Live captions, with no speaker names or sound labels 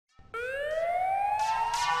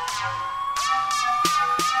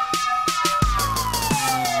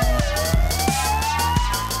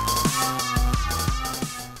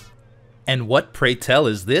And what, pray tell,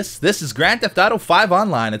 is this? This is Grand Theft Auto 5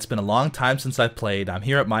 Online. It's been a long time since I've played. I'm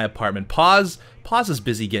here at my apartment. Paz is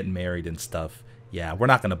busy getting married and stuff. Yeah, we're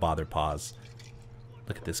not going to bother Paz.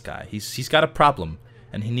 Look at this guy. He's got a problem.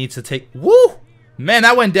 And he needs to take... Woo! Man,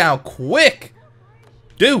 that went down quick!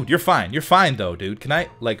 Dude, you're fine. You're fine, though, dude. Can I,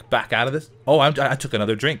 like, back out of this? Oh, I took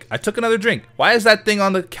another drink. I took another drink. Why is that thing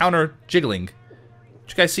on the counter jiggling? Did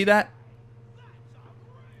you guys see that?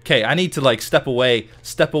 Okay, I need to, like, step away.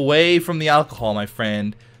 Step away from the alcohol, my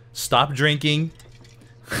friend. Stop drinking.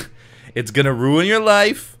 It's gonna ruin your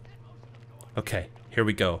life. Okay, here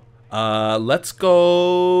we go. Let's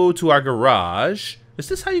go to our garage. Is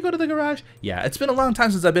this how you go to the garage? Yeah, it's been a long time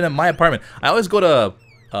since I've been at my apartment. I always go to,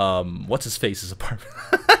 what's-his-face's apartment.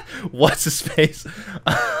 What's-his-face?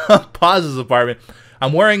 Paz's apartment.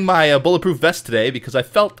 I'm wearing my bulletproof vest today because I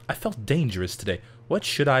felt dangerous today. What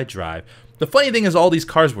should I drive? The funny thing is all these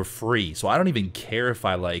cars were free, so I don't even care if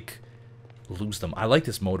I, like, lose them. I like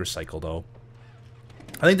this motorcycle, though.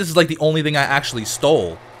 I think this is, like, the only thing I actually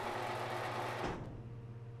stole.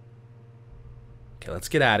 Okay, let's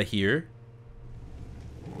get out of here.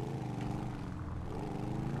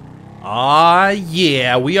 Ah,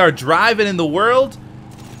 yeah, we are driving in the world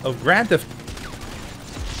of Grand Theft.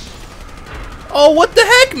 Oh, what the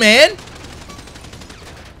heck, man?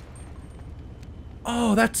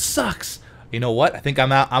 Oh, that sucks. You know what? I think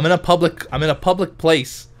I'm out. I'm in a public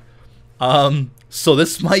place. So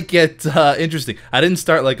this might get interesting. I didn't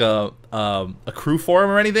start like a crew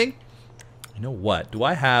forum or anything. You know what? Do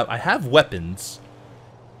I have? I have weapons.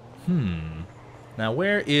 Now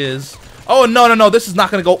where is? Oh no! This is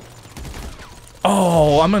not gonna go.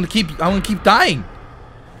 Oh, I'm gonna keep dying.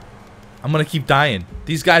 I'm gonna keep dying.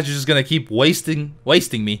 These guys are just gonna keep wasting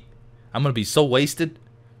me. I'm gonna be so wasted.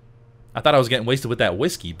 I thought I was getting wasted with that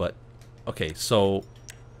whiskey, but okay. So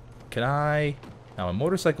can I? Now my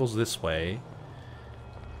motorcycle's this way.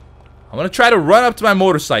 I'm gonna try to run up to my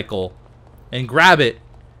motorcycle and grab it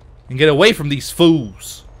and get away from these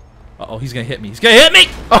fools. Uh-oh, he's gonna hit me. He's gonna hit me!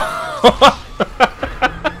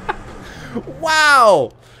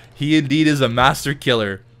 Wow! He indeed is a master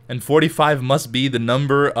killer. And 45 must be the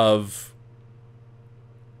number of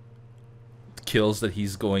kills that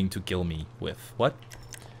he's going to kill me with. What?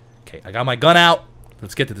 Okay, I got my gun out.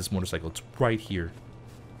 Let's get to this motorcycle. It's right here.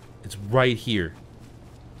 It's right here.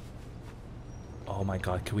 Oh my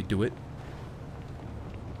god, can we do it?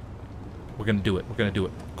 We're gonna do it. We're gonna do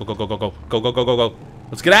it. Go, go, go, go, go. Go, go, go, go, go.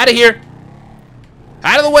 Let's get out of here.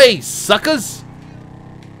 Out of the way, suckers.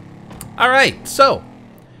 Alright, so.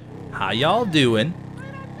 How y'all doing?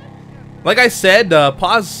 Like I said,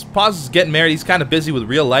 Paz is getting married. He's kind of busy with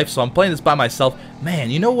real life, so I'm playing this by myself. Man,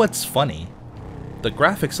 you know what's funny? The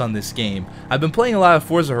graphics on this game. I've been playing a lot of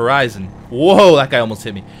Forza Horizon. Whoa, that guy almost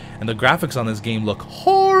hit me. And the graphics on this game look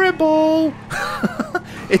horrible.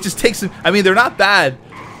 It just takes some. I mean, they're not bad,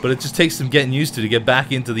 but it just takes some getting used to get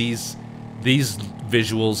back into these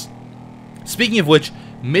visuals. Speaking of which,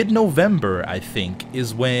 mid-November, I think,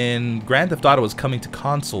 is when Grand Theft Auto is coming to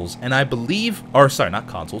consoles, and I believe, or sorry, not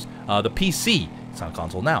consoles, the PC. It's not a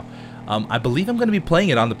console now. I believe I'm going to be playing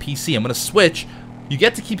it on the PC. I'm going to switch. You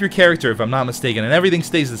get to keep your character, if I'm not mistaken, and everything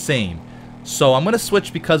stays the same. So I'm going to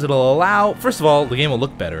switch because it'll allow, first of all, the game will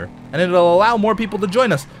look better, and it'll allow more people to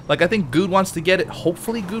join us. Like, I think Good wants to get it.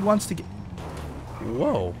 Hopefully Good wants to get...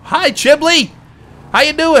 Whoa. Hi, Chibley! How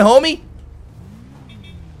you doing, homie?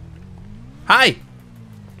 Hi!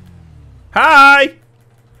 Hi!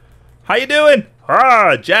 How you doing?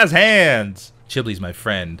 Ah, jazz hands! Chibley's my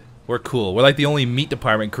friend. We're cool. We're like the only meat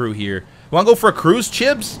department crew here. You wanna go for a cruise,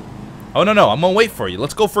 Chibs? Oh, no, I'm gonna wait for you.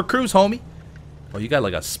 Let's go for a cruise, homie. Oh, you got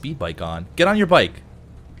like a speed bike on. Get on your bike.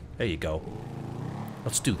 There you go.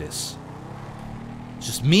 Let's do this. It's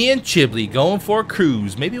just me and Chibley going for a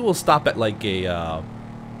cruise. Maybe we'll stop at like a,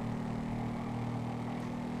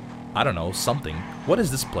 I don't know, something. What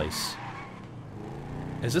is this place?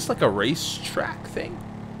 Is this like a racetrack thing?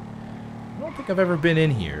 I don't think I've ever been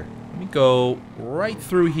in here. Let me go right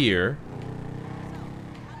through here.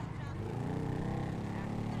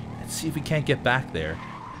 Let's see if we can't get back there.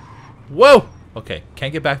 Whoa! Okay,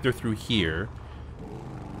 can't get back there through here.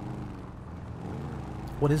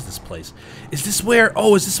 What is this place? Is this where...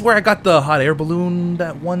 Oh, is this where I got the hot air balloon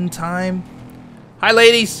that one time? Hi,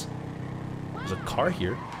 ladies! There's a car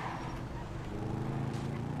here.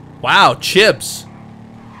 Wow, chips!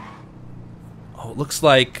 Oh, it looks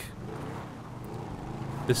like...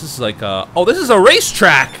 This is like a... Oh, this is a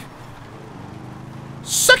racetrack!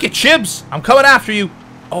 Suck it, Chibs! I'm coming after you!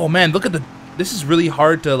 Oh, man, look at the... This is really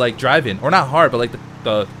hard to, like, drive in. Or not hard, but, like,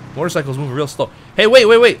 the motorcycles move real slow. Hey,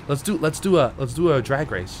 wait! Let's do a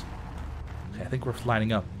drag race. Okay, I think we're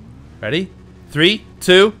lining up. Ready? 3,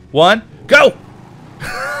 2, 1, go!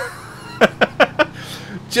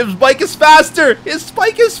 Jim's bike is faster! His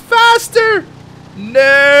bike is faster!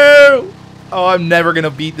 No! Oh, I'm never gonna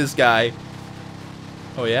beat this guy.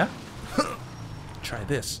 Oh, yeah? Try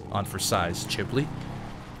this on for size, Chibley.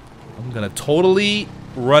 I'm gonna totally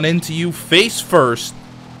run into you face first.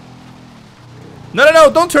 No, no,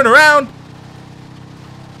 no, don't turn around!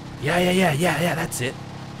 Yeah, that's it.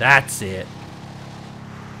 That's it.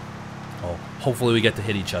 Oh, hopefully we get to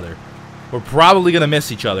hit each other. We're probably gonna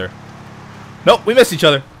miss each other. Nope, we missed each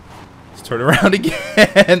other. Let's turn around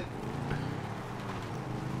again.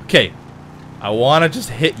 Okay, I wanna just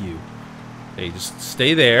hit you. Okay, just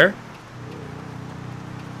stay there.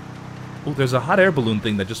 Oh, there's a hot air balloon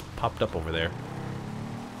thing that just popped up over there.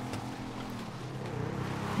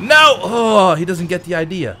 No! Oh, he doesn't get the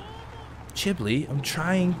idea. Chibley, I'm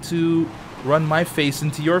trying to run my face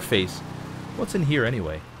into your face. What's in here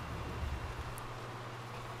anyway?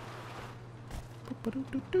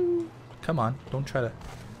 Come on, don't try to...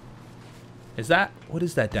 Is that... What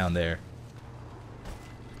is that down there?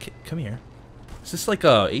 Okay, come here. Is this like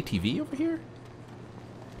a ATV over here?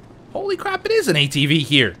 Holy crap, it is an ATV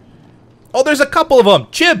here. Oh, there's a couple of them.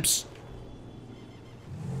 Chibs!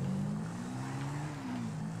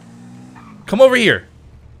 Come over here.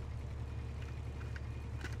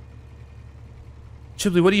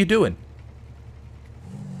 Chibley, what are you doing?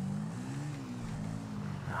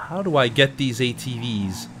 How do I get these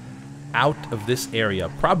ATVs out of this area?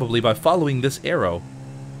 Probably by following this arrow.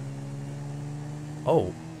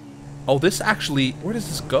 Oh. Oh, this actually... Where does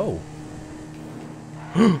this go?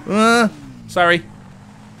 Sorry.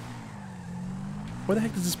 Where the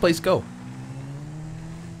heck does this place go?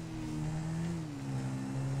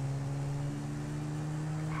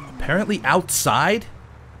 Apparently outside?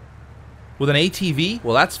 With an ATV?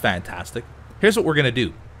 Well, that's fantastic. Here's what we're gonna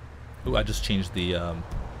do. Ooh, I just changed the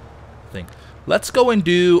thing. Let's go and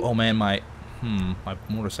do... Oh man, my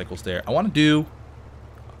motorcycle's there. I want to do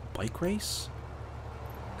a bike race.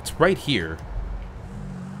 It's right here.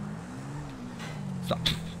 It's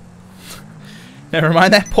not... Never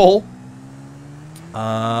mind that pole.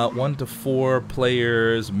 1 to 4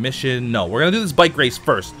 players mission. No, we're gonna do this bike race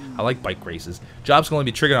first. I like bike races. Jobs can only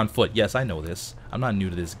be triggered on foot. Yes, I know this. I'm not new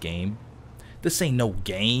to this game. This ain't no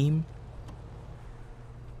game.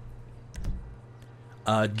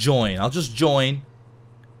 Join. I'll just join.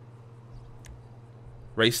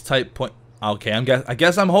 Race type point. Okay, I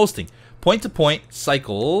guess I'm hosting. Point to point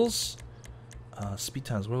cycles. Speed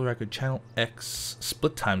times world record. Channel X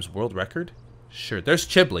split times world record. Sure. There's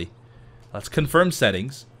Chibley. Let's confirm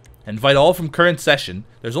settings. Invite all from current session.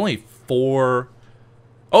 There's only 4.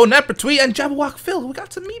 Oh, Neppertwee and Jabberwock Phil. We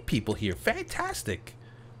got to meet people here. Fantastic.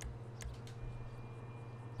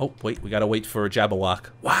 Oh, wait. We got to wait for Jabberwock.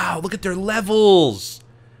 Wow, look at their levels.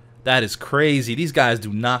 That is crazy. These guys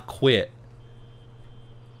do not quit.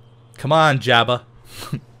 Come on, Jabba.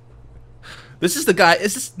 This is the guy.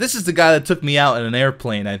 This is the guy that took me out in an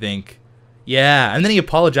airplane, I think. Yeah, and then he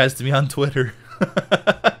apologized to me on Twitter.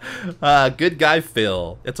 Good guy,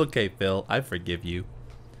 Phil. It's okay, Phil. I forgive you.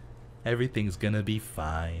 Everything's gonna be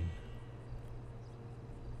fine.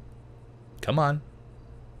 Come on.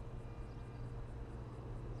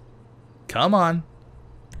 Come on.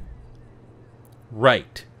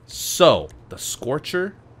 Right. So, the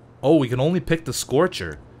Scorcher. Oh, we can only pick the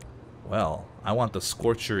Scorcher. Well, I want the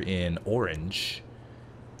Scorcher in orange.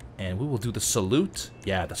 And we will do the Salute.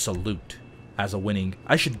 Yeah, the Salute as a winning.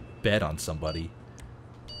 I should bet on somebody.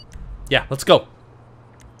 Yeah, let's go.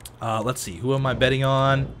 Let's see. Who am I betting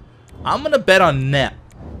on? I'm going to bet on Net.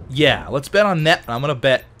 Yeah, let's bet on Net. I'm going to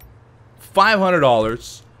bet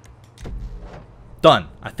 $500. Done.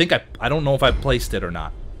 I think I don't know if I placed it or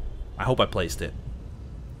not. I hope I placed it.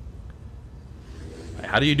 Right,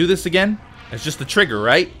 how do you do this again? It's just the trigger,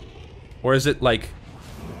 right? Or is it like...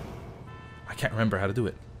 I can't remember how to do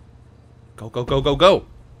it. Go, go, go, go, go.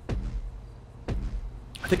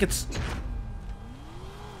 I think it's...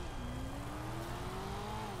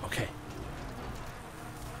 Okay.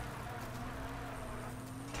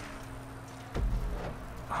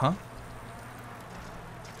 Uh-huh.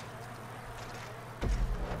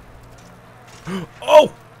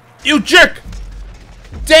 Oh! You jerk!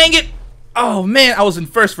 Dang it! Oh, man, I was in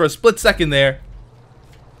first for a split second there.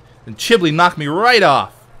 And Chibley knocked me right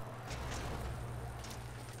off.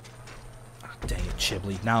 Oh, dang it,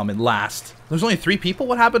 Chibley. Now I'm in last. There's only 3 people?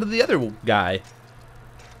 What happened to the other guy?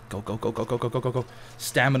 Go, go, go, go, go, go, go, go, go.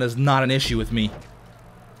 Stamina's not an issue with me.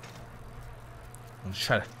 I'm just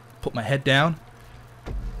trying to put my head down.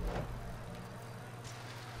 I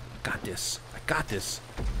got this. I got this.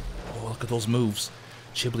 Oh, look at those moves.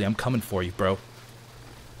 Chibli, I'm coming for you, bro.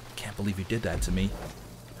 Can't believe you did that to me.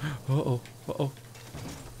 Uh-oh. Uh-oh.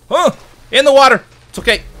 Oh! In the water! It's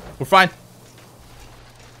okay. We're fine.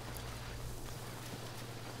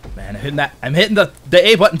 Man, I'm hitting the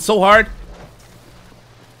A button so hard.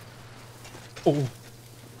 Oh.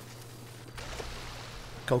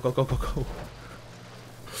 Go, go, go, go, go.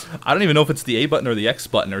 I don't even know if it's the A button or the X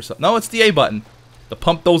button or something. No, it's the A button. To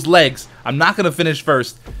pump those legs. I'm not going to finish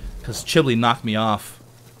first because Chibli knocked me off.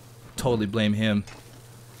 Totally blame him.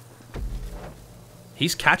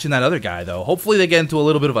 He's catching that other guy, though. Hopefully they get into a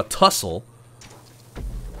little bit of a tussle.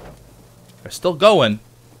 They're still going.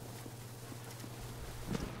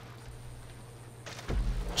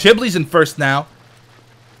 Chibli's in first now.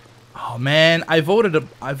 Oh, man. I voted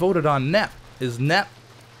on Nep. Is Nep...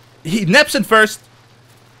 Nep's in first.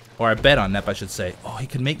 Or I bet on Nep, I should say. Oh, he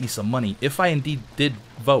could make me some money if I indeed did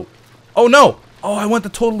vote. Oh, no! Oh, I went the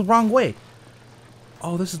total wrong way.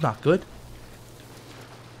 Oh, this is not good.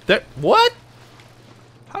 There... What?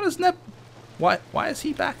 How does Nep... Why is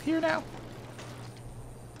he back here now?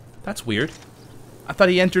 That's weird. I thought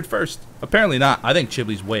he entered first. Apparently not. I think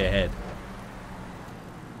Chibli's way ahead.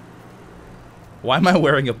 Why am I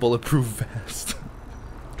wearing a bulletproof vest?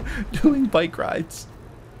 Doing bike rides.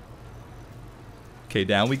 Okay,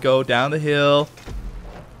 down we go, down the hill.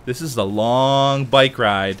 This is a long bike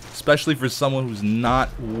ride, especially for someone who's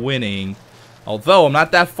not winning. Although, I'm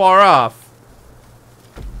not that far off.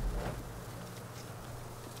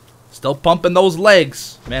 Still pumping those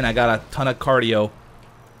legs. Man, I got a ton of cardio.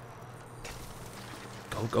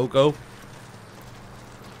 Go, go, go.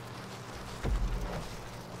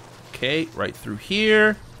 Okay, right through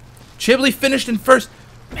here. Chibli finished in first.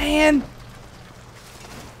 Man.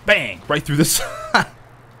 Bang, right through the side.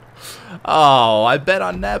 Oh, I bet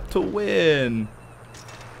on Nep to win.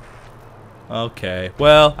 Okay,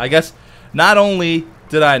 well, I guess not only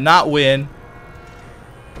did I not win,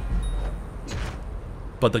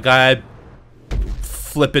 but the guy I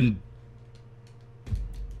flipping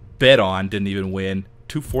bet on didn't even win.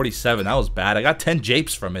 247, that was bad. I got 10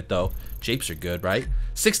 japes from it, though. Japes are good, right?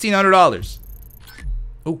 $1,600.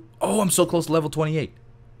 Oh, I'm so close to level 28.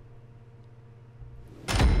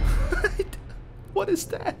 What is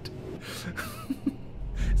that?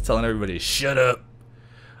 It's telling everybody to shut up.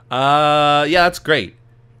 Yeah, that's great.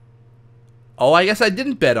 Oh, I guess I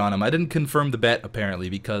didn't bet on him. I didn't confirm the bet, apparently,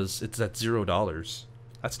 because it's at $0.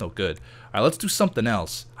 That's no good. Alright, let's do something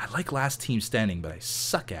else. I like last team standing, but I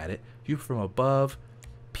suck at it. View from above.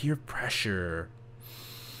 Peer pressure.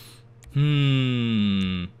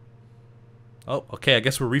 Oh, okay, I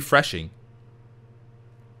guess we're refreshing.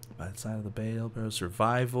 By the side of the bale,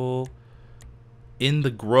 survival. In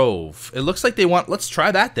the Grove. It looks like they want... Let's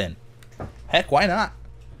try that then. Heck, why not?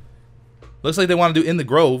 Looks like they want to do In the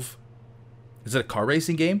Grove. Is it a car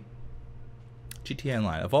racing game? GTA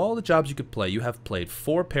Online. Of all the jobs you could play, you have played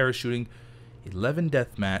 4 parachuting, 11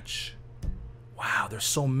 deathmatch. Wow, there's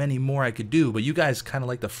so many more I could do, but you guys kind of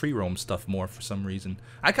like the free roam stuff more for some reason.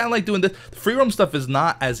 I kind of like doing this. The free roam stuff is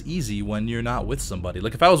not as easy when you're not with somebody.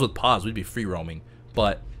 Like, if I was with Paz, we'd be free roaming.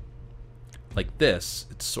 But, like this,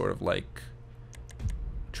 it's sort of like...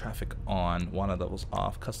 Traffic on, wanted levels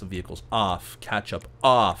off, custom vehicles off, catch up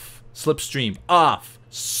off, slipstream off,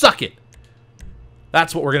 suck it.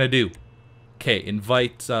 That's what we're gonna do. Okay,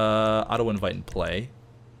 invite, auto invite and play.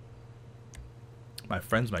 My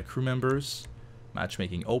friends, my crew members,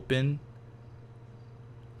 matchmaking open.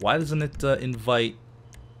 Why doesn't it invite?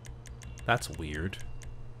 That's weird.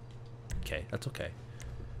 Okay, that's okay.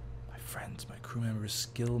 My friends, my crew members,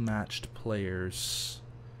 skill matched players.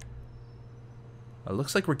 It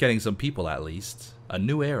looks like we're getting some people, at least. A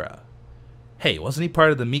new era. Hey, wasn't he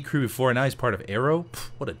part of the Meat crew before, and now he's part of Arrow?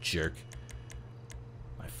 Pff, what a jerk.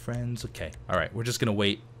 My friends, okay. Alright, we're just gonna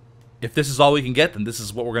wait. If this is all we can get, then this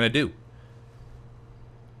is what we're gonna do.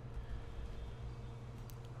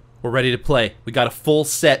 We're ready to play. We got a full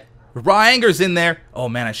set. Raw Anger's in there. Oh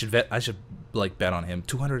man, I should bet on him.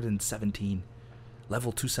 217.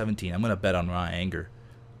 Level 217. I'm gonna bet on Raw Anger.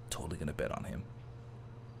 Totally gonna bet on him.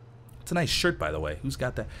 It's a nice shirt, by the way. Who's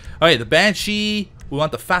got that? Alright, the Banshee. We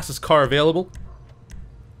want the fastest car available.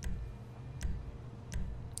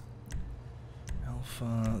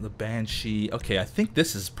 Alpha, the Banshee. Okay, I think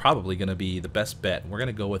this is probably going to be the best bet. We're going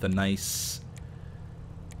to go with a nice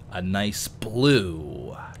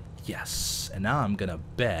blue. Yes. And now I'm going to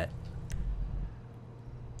bet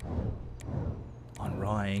on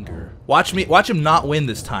Raw Anger. Watch him not win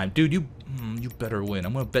this time. Dude, you better win.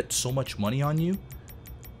 I'm going to bet so much money on you.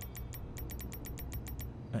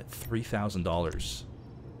 At $3,000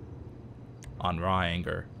 on Raw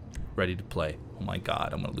Anger, ready to play. Oh my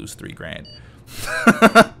god, I'm gonna lose $3 grand.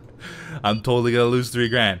 I'm totally gonna lose 3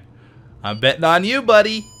 grand. I'm betting on you,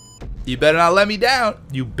 buddy. You better not let me down.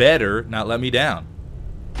 You better not let me down.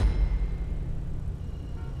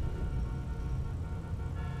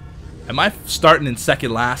 Am I starting in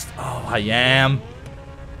second last? Oh, I am.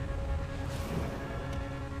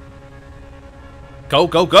 Go,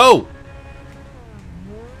 go, go!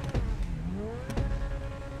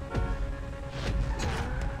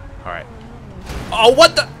 Alright. Oh,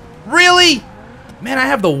 what the? Really? Man, I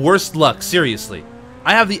have the worst luck, seriously.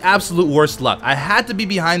 I have the absolute worst luck. I had to be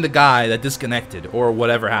behind the guy that disconnected, or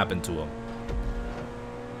whatever happened to him.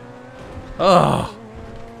 Ugh.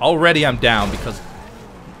 Already I'm down because...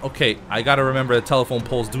 Okay, I gotta remember that telephone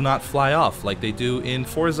poles do not fly off like they do in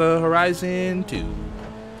Forza Horizon 2.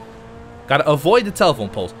 Gotta avoid the telephone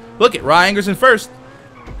poles. Look at Ryanger's in first.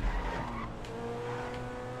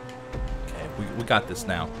 Okay, we got this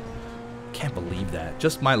now. Can't believe that.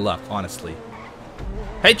 Just my luck, honestly.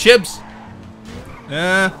 Hey, Chibs!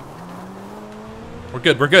 We're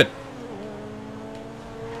good, we're good.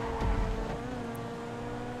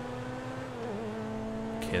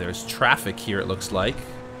 Okay, there's traffic here, it looks like.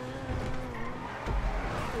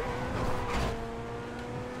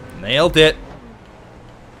 Nailed it.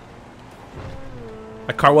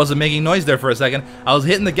 My car wasn't making noise there for a second. I was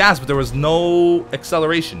hitting the gas, but there was no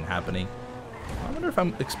acceleration happening. I wonder if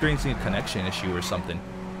I'm experiencing a connection issue or something.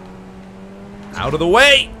 Out of the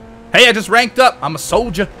way! Hey, I just ranked up. I'm a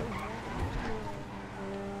soldier.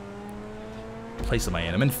 Place am I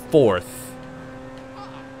in? I'm in 4th.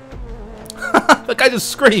 That guy just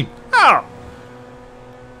screamed. Oh.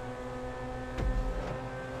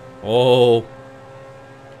 Oh.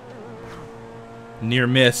 Near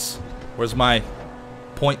miss. Where's my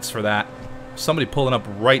points for that? Somebody pulling up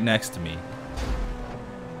right next to me.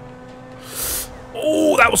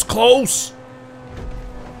 Oh, that was close.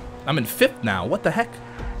 I'm in 5th now. What the heck?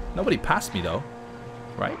 Nobody passed me though,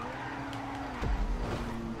 right?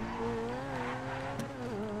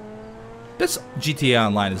 This GTA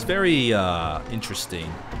Online is very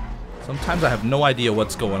interesting. Sometimes I have no idea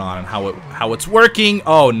what's going on and how it's working.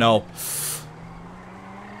 Oh no.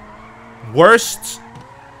 Worst.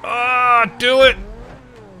 Ah, do it.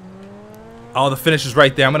 Oh, the finish is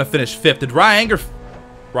right there. I'm gonna finish 5th. Did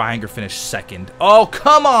Ryanger finish 2nd? Oh,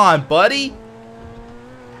 come on, buddy.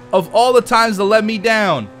 Of all the times to let me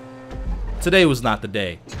down, today was not the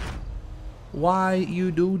day. Why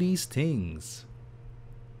you do these things?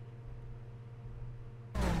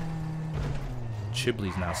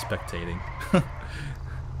 Chibley's now spectating.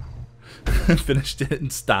 Finished it in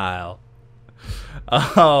style.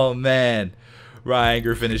 Oh man,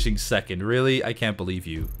 Ryanger finishing 2nd. Really? I can't believe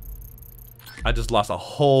you. I just lost a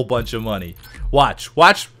whole bunch of money. Watch,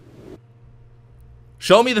 watch.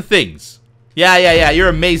 Show me the things. Yeah, you're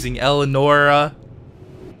amazing, Eleanor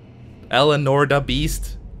the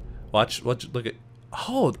Beast. Watch, look at...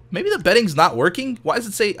 Oh, maybe the betting's not working? Why does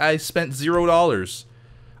it say I spent $0?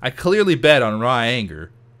 I clearly bet on Ryanger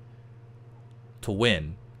to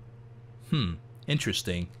win.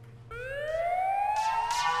 Interesting.